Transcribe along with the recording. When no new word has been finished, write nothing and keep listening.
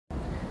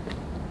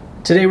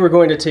Today we're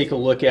going to take a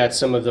look at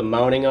some of the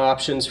mounting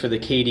options for the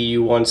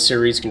KDU1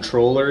 series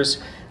controllers.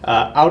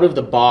 Out of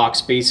the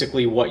box,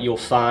 basically what you'll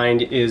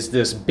find is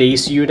this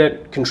base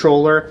unit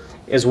controller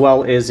as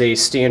well as a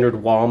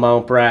standard wall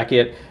mount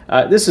bracket.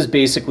 This is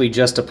basically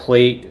just a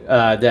plate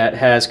that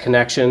has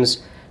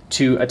connections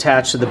to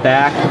attach to the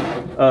back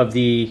of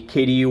the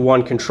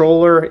KDU1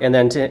 controller and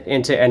then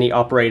into any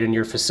upright in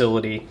your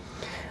facility.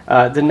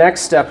 The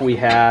next step we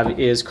have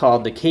is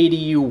called the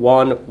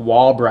KDU1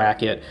 wall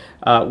bracket.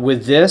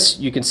 With this,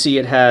 you can see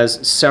it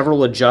has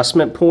several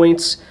adjustment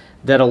points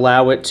that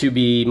allow it to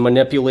be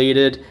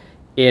manipulated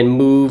and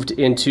moved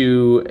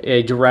into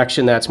a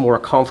direction that's more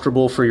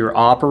comfortable for your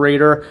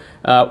operator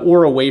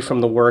or away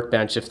from the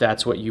workbench if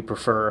that's what you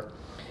prefer.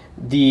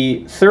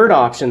 The third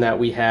option that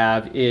we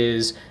have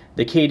is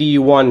the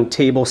KDU1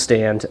 table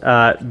stand.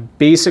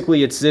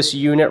 Basically, it's this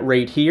unit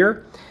right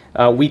here.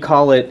 We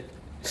call it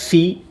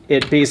feet.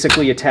 It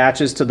basically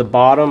attaches to the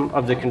bottom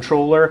of the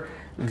controller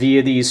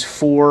via these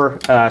four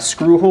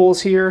screw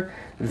holes here.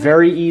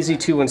 Very easy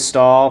to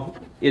install.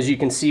 As you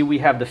can see, we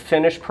have the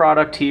finished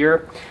product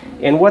here,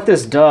 and what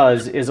this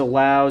does is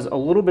allows a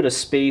little bit of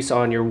space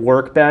on your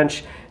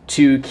workbench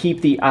to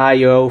keep the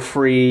I/O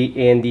free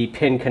and the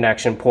pin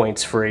connection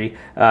points free,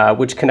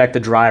 which connect the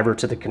driver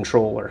to the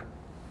controller.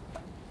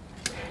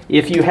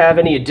 If you have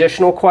any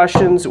additional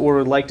questions or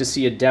would like to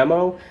see a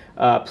demo,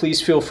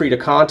 please feel free to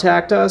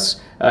contact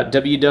us at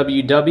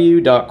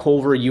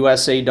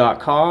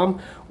www.kolverusa.com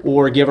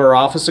or give our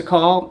office a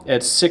call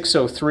at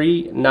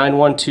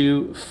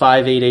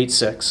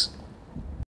 603-912-5886.